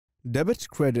Debit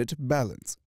credit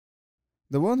balance.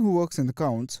 The one who works in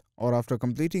accounts or after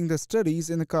completing the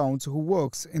studies in accounts who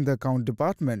works in the account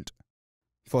department.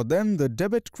 For them, the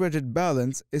debit credit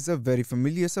balance is a very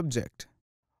familiar subject.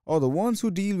 Or the ones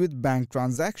who deal with bank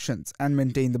transactions and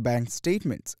maintain the bank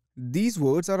statements. These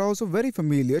words are also very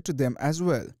familiar to them as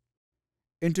well.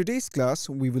 In today's class,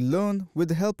 we will learn with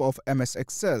the help of MS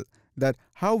Excel that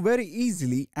how very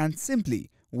easily and simply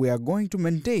we are going to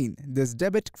maintain this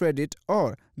debit credit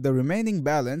or the remaining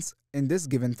balance in this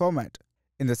given format.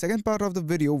 In the second part of the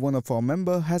video, one of our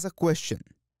members has a question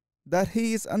that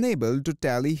he is unable to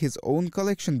tally his own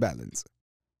collection balance.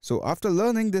 So after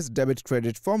learning this debit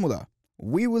credit formula,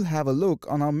 we will have a look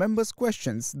on our member's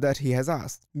questions that he has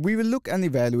asked. We will look and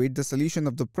evaluate the solution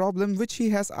of the problem which he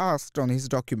has asked on his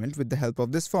document with the help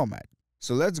of this format.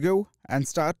 So let's go and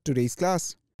start today's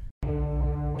class.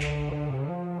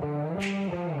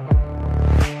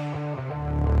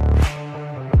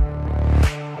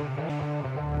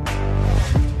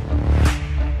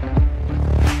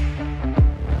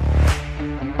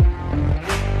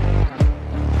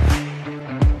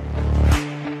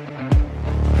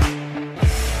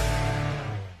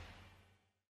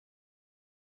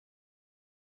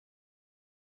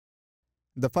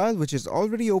 The file which is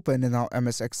already open in our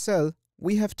MS Excel,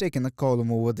 we have taken a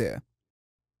column over there.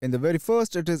 In the very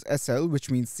first it is SL, which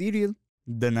means serial,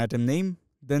 then item name,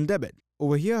 then debit.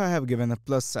 Over here I have given a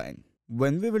plus sign.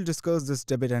 When we will discuss this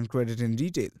debit and credit in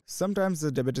detail, sometimes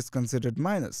the debit is considered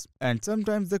minus and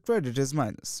sometimes the credit is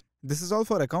minus. This is all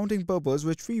for accounting purpose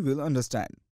which we will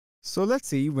understand. So let's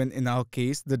see when in our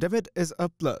case the debit is a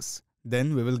plus.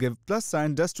 Then we will give plus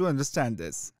sign just to understand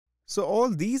this. So all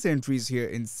these entries here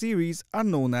in series are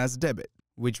known as debit,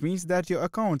 which means that your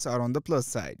accounts are on the plus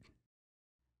side.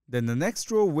 Then the next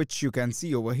row which you can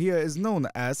see over here is known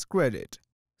as credit.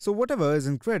 So whatever is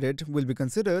in credit will be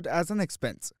considered as an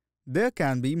expense. There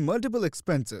can be multiple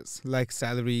expenses like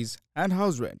salaries and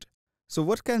house rent. So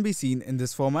what can be seen in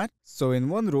this format? So in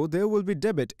one row there will be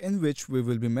debit in which we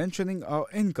will be mentioning our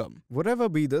income, whatever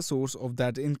be the source of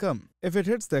that income. If it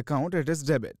hits the account, it is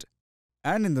debit.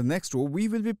 And in the next row, we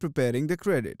will be preparing the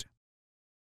credit.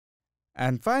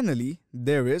 And finally,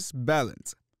 there is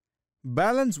balance.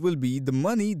 Balance will be the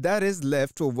money that is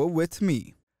left over with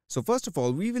me. So first of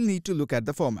all, we will need to look at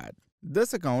the format.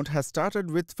 This account has started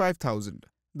with 5,000.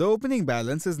 The opening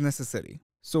balance is necessary.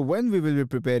 So when we will be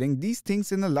preparing these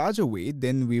things in a larger way,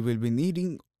 then we will be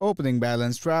needing opening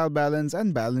balance, trial balance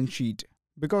and balance sheet.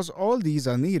 Because all these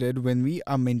are needed when we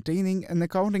are maintaining an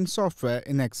accounting software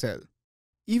in Excel.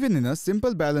 Even in a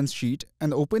simple balance sheet,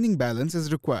 an opening balance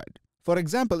is required. For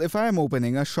example, if I am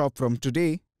opening a shop from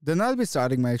today, then I'll be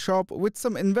starting my shop with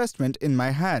some investment in my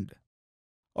hand.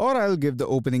 Or I'll give the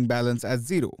opening balance as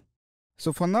 0.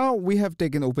 So for now, we have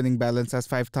taken opening balance as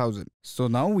 5,000. So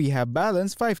now we have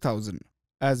balance 5,000.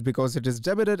 As because it is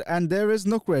debited and there is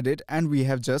no credit and we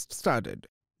have just started.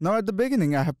 Now at the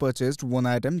beginning, I have purchased one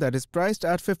item that is priced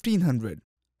at 1,500.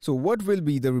 So what will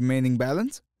be the remaining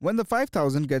balance? When the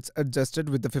 5,000 gets adjusted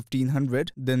with the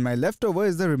 1,500, then my leftover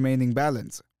is the remaining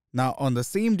balance. Now on the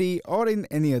same day or in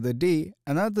any other day,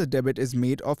 another debit is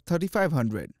made of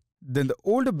 3,500. Then the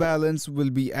older balance will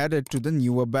be added to the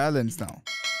newer balance now.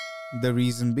 The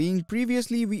reason being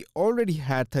previously we already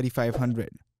had 3,500.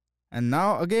 And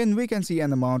now again we can see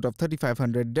an amount of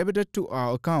 3,500 debited to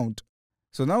our account.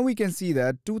 So now we can see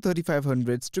that two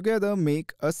 3,500s together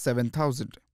make a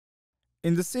 7,000.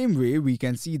 In the same way, we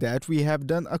can see that we have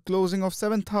done a closing of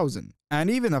 7,000. And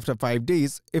even after 5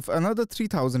 days, if another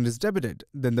 3,000 is debited,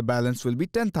 then the balance will be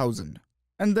 10,000.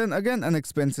 And then again an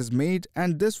expense is made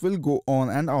and this will go on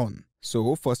and on.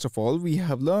 So first of all, we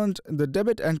have learned the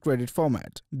debit and credit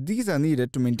format. These are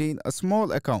needed to maintain a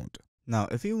small account. Now,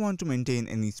 if you want to maintain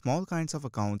any small kinds of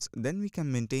accounts, then we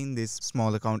can maintain this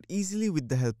small account easily with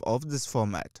the help of this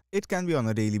format. It can be on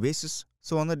a daily basis.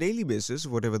 So on a daily basis,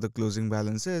 whatever the closing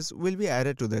balance is will be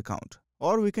added to the account.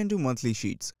 Or we can do monthly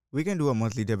sheets. We can do a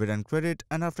monthly debit and credit,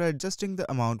 and after adjusting the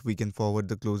amount, we can forward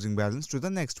the closing balance to the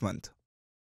next month.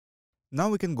 Now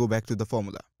we can go back to the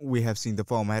formula. We have seen the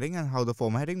formatting and how the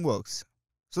formatting works.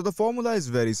 So the formula is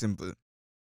very simple.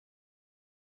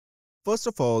 First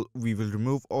of all, we will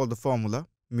remove all the formula,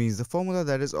 means the formula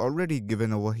that is already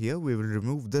given over here, we will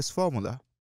remove this formula.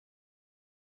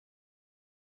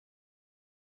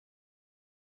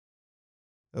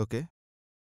 Okay.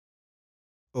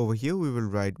 Over here we will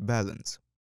write balance.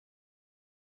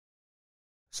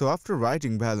 So after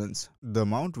writing balance, the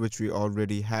amount which we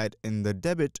already had in the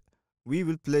debit, we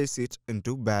will place it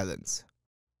into balance.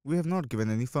 We have not given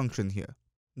any function here.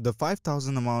 The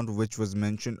 5,000 amount which was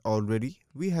mentioned already,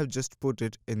 we have just put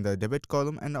it in the debit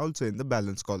column and also in the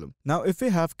balance column. Now if we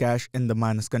have cash in the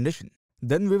minus condition,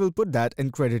 then we will put that in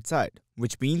credit side,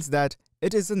 which means that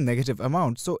it is a negative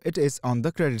amount, so it is on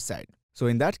the credit side. So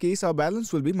in that case, our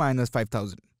balance will be minus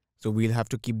 5,000. So we'll have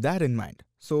to keep that in mind.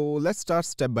 So let's start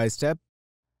step by step.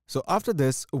 So after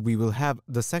this, we will have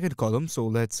the second column. So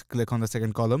let's click on the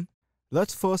second column.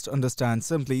 Let's first understand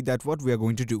simply that what we are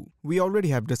going to do. We already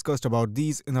have discussed about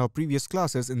these in our previous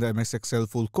classes in the MS Excel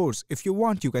full course. If you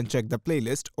want, you can check the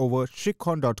playlist over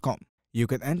Sikkhon.com. You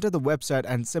can enter the website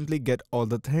and simply get all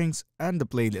the things and the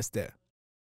playlist there.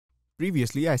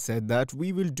 Previously, I said that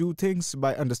we will do things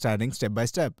by understanding step by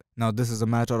step. Now this is a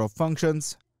matter of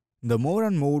functions. The more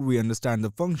and more we understand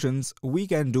the functions, we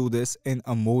can do this in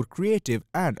a more creative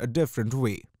and a different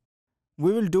way.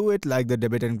 We will do it like the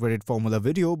debit and credit formula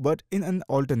video, but in an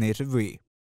alternative way.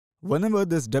 Whenever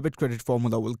this debit credit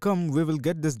formula will come, we will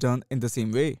get this done in the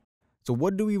same way. So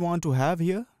what do we want to have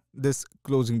here? This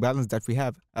closing balance that we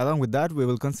have. Along with that, we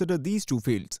will consider these two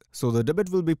fields. So the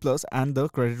debit will be plus and the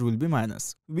credit will be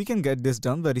minus. We can get this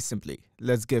done very simply.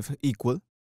 Let's give equal.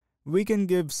 We can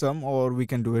give sum or we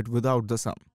can do it without the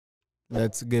sum.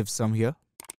 Let's give sum here.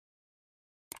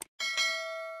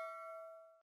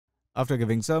 After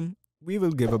giving sum, we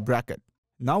will give a bracket.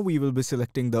 Now we will be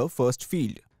selecting the first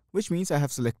field, which means I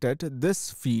have selected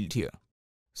this field here.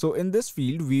 So in this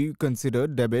field, we consider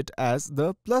debit as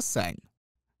the plus sign.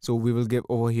 So we will give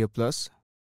over here plus,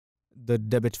 the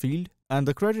debit field, and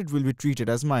the credit will be treated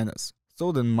as minus.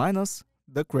 So then minus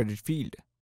the credit field.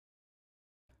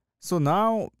 So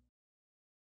now,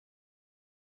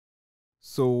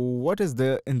 what is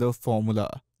there in the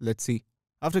formula? Let's see.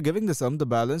 After giving the sum, the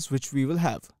balance which we will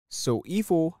have. So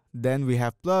E4, then we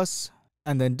have plus,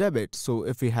 and then debit. So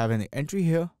if we have any entry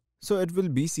here, so it will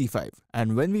be C5.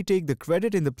 And when we take the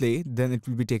credit in the play, then it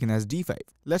will be taken as D5.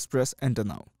 Let's press enter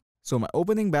now. So my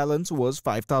opening balance was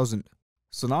 5,000.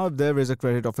 So now if there is a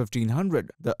credit of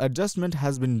 1,500, the adjustment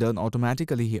has been done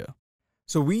automatically here.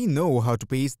 So we know how to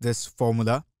paste this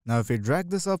formula. Now if we drag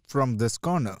this up from this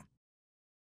corner,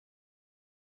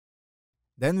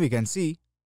 then we can see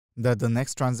that the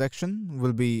next transaction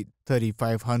will be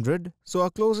 3,500, so our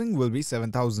closing will be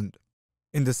 7,000.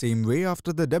 In the same way,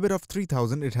 after the debit of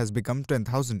 3,000, it has become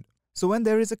 10,000. So when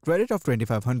there is a credit of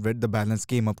 2,500, the balance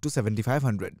came up to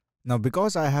 7,500. Now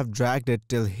because I have dragged it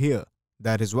till here,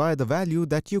 that is why the value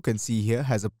that you can see here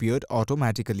has appeared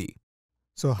automatically.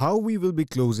 So how we will be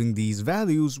closing these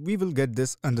values, we will get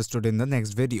this understood in the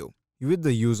next video. With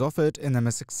the use of it in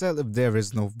MS Excel, if there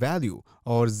is no value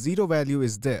or zero value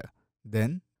is there,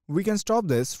 then we can stop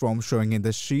this from showing in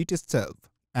the sheet itself,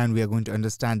 and we are going to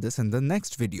understand this in the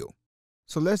next video.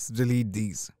 So let's delete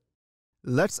these.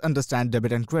 Let's understand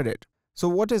debit and credit. So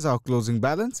what is our closing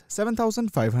balance?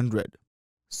 7,500.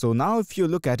 So now if you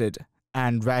look at it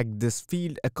and drag this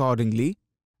field accordingly,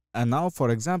 and now for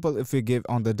example if we give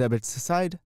on the debit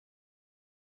side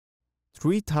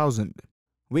 3,000,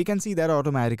 we can see that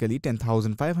automatically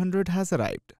 10,500 has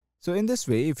arrived. So in this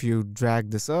way, if you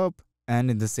drag this up, and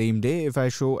in the same day, if I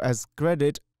show as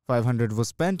credit 500 was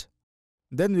spent,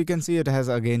 then we can see it has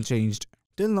again changed.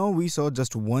 Till now we saw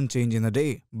just one change in a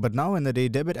day, but now in a day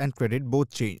debit and credit both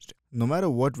changed. No matter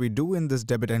what we do in this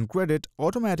debit and credit,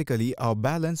 automatically our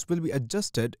balance will be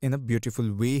adjusted in a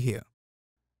beautiful way here.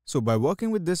 So by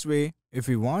working with this way, if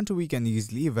we want, we can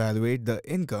easily evaluate the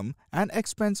income and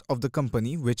expense of the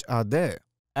company which are there.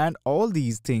 And all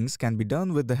these things can be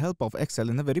done with the help of Excel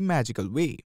in a very magical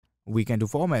way. We can do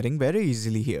formatting very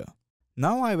easily here.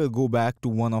 Now I will go back to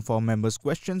one of our members'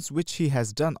 questions which he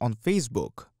has done on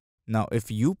Facebook. Now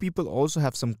if you people also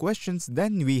have some questions,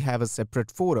 then we have a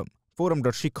separate forum,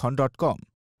 forum.sikkhon.com.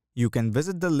 You can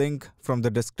visit the link from the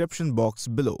description box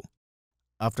below.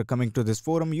 After coming to this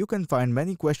forum, you can find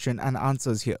many questions and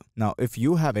answers here. Now if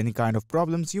you have any kind of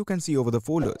problems, you can see over the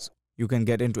folders. You can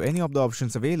get into any of the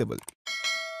options available.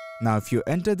 Now if you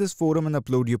enter this forum and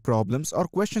upload your problems or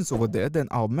questions over there, then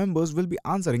our members will be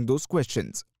answering those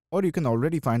questions, or you can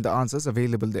already find the answers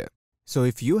available there. So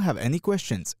if you have any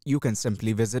questions, you can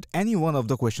simply visit any one of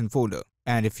the question folder.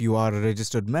 And if you are a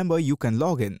registered member, you can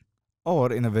log in.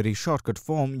 Or in a very shortcut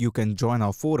form, you can join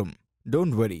our forum.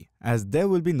 Don't worry, as there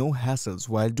will be no hassles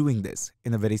while doing this.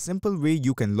 In a very simple way,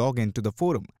 you can log into the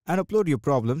forum and upload your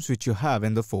problems which you have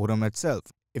in the forum itself.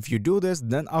 If you do this,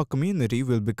 then our community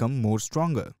will become more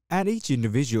stronger and each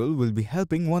individual will be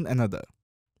helping one another.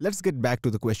 Let's get back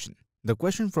to the question. The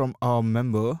question from our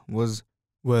member was,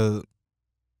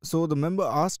 so the member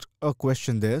asked a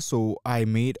question there, so I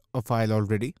made a file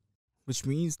already, which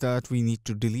means that we need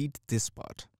to delete this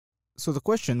part. So the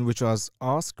question which was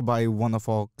asked by one of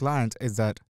our clients is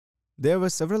that there were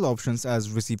several options as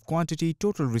received quantity,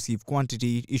 total received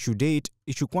quantity, issue date,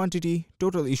 issue quantity,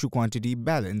 total issue quantity,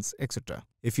 balance, etc.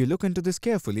 If you look into this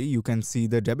carefully, you can see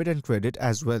the debit and credit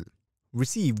as well.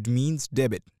 Received means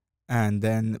debit. And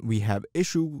then we have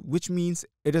issue, which means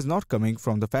it is not coming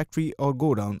from the factory or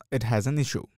godown, it has an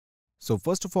issue. So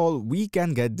first of all, we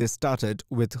can get this started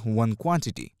with one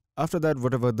quantity. After that,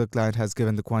 whatever the client has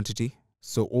given the quantity.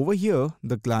 So over here,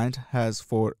 the client has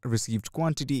for received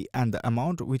quantity and the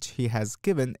amount which he has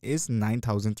given is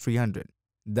 9,300.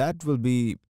 That will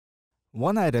be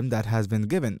one item that has been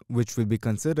given, which will be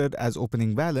considered as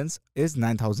opening balance is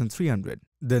 9,300.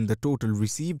 Then the total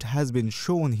received has been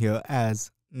shown here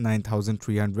as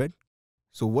 9,300.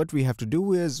 So what we have to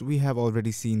do is we have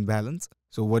already seen balance.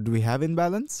 So what do we have in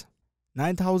balance?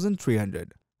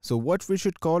 9,300. So what we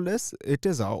should call this, it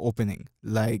is our opening,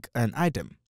 like an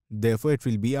item. Therefore, it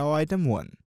will be our item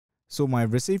 1. So my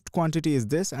received quantity is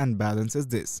this and balance is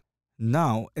this.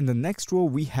 Now, in the next row,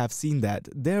 we have seen that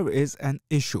there is an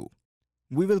issue.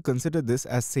 We will consider this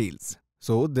as sales.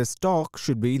 So this stock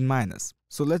should be in minus.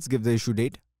 So let's give the issue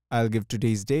date. I'll give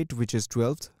today's date, which is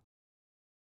 12th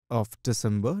of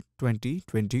December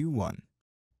 2021.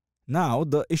 Now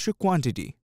the issue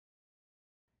quantity.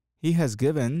 He has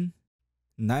given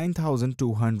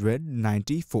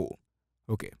 9,294.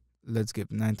 Okay, let's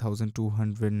give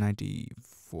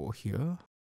 9,294 here.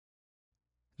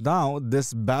 Now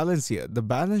this balance here, the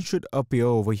balance should appear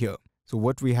over here. So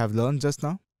what we have learned just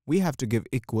now, we have to give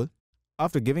equal.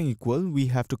 After giving equal, we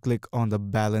have to click on the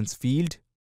balance field.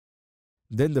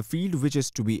 Then the field which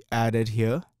is to be added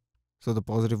here. So the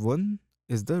positive one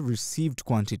is the received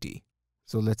quantity.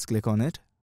 So let's click on it.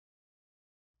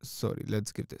 Sorry,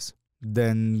 let's give this.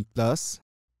 Then plus,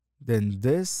 then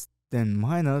this, then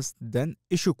minus, then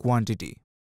issue quantity.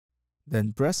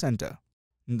 Then press enter.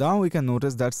 Now we can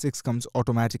notice that 6 comes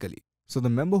automatically. So the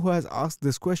member who has asked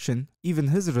this question, even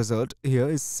his result here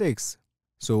is 6.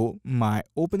 So my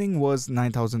opening was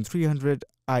 9,300.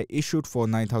 I issued for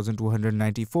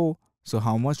 9,294. So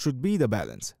how much should be the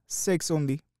balance? 6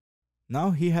 only.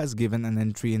 Now he has given an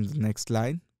entry in the next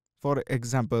line. For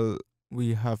example,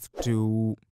 we have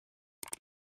to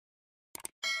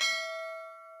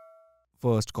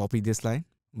first copy this line.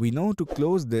 We know to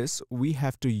close this, we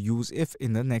have to use if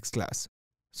in the next class.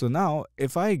 So now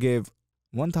if I give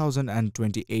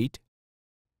 1028,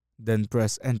 then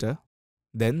press enter,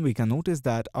 then we can notice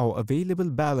that our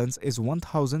available balance is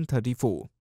 1034.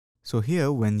 So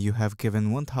here when you have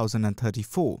given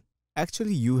 1034,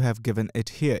 actually you have given it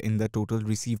here in the total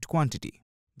received quantity.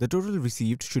 The total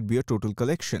received should be a total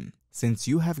collection since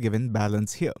you have given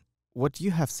balance here. What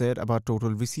you have said about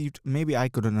total received, maybe I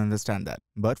couldn't understand that.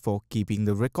 But for keeping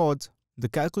the records, the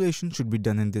calculation should be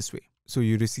done in this way. So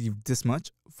you received this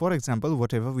much, for example,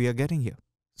 whatever we are getting here.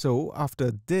 So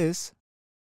after this,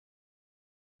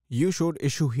 you should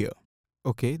issue here.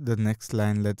 Okay, the next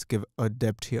line, let's give a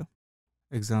debit here.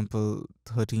 Example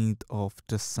 13th of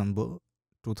December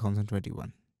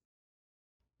 2021.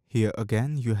 Here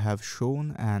again, you have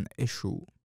shown an issue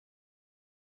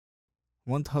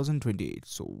 1028,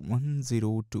 so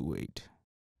 1028,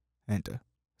 enter.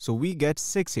 So we get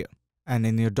 6 here, and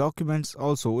in your documents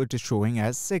also it is showing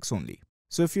as 6 only.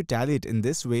 So if you tally it in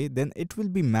this way, then it will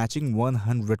be matching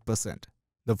 100%.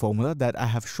 The formula that I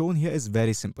have shown here is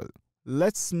very simple.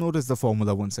 Let's notice the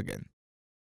formula once again.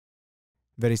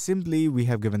 Very simply, we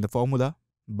have given the formula.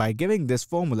 By giving this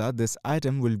formula, this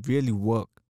item will really work.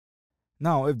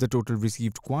 Now, if the total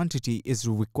received quantity is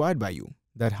required by you,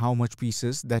 that how much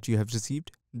pieces that you have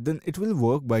received, then it will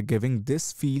work by giving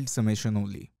this field summation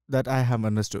only. That I have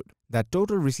understood. That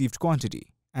total received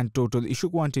quantity and total issue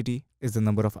quantity is the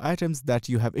number of items that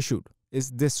you have issued,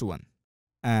 is this one.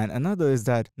 And another is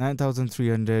that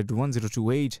 9,300,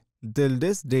 1028, till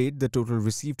this date the total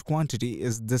received quantity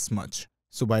is this much.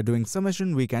 So by doing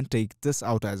summation, we can take this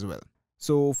out as well.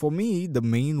 So for me, the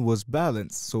main was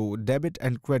balance. So debit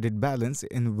and credit balance,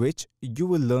 in which you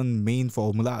will learn main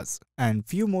formulas. And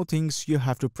few more things you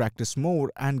have to practice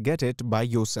more and get it by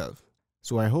yourself.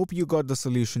 So I hope you got the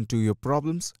solution to your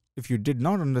problems. If you did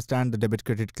not understand the debit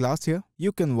credit class here,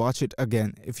 you can watch it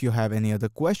again. If you have any other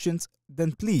questions,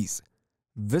 then please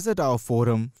visit our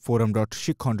forum,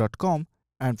 forum.sikkhon.com,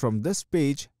 and from this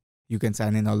page, you can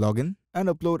sign in or log in and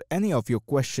upload any of your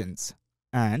questions.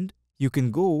 And you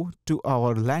can go to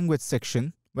our language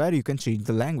section where you can change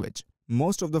the language.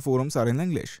 Most of the forums are in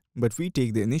English, but we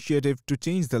take the initiative to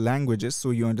change the languages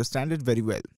so you understand it very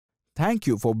well. Thank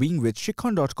you for being with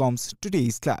Sikkhon.com's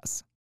today's class.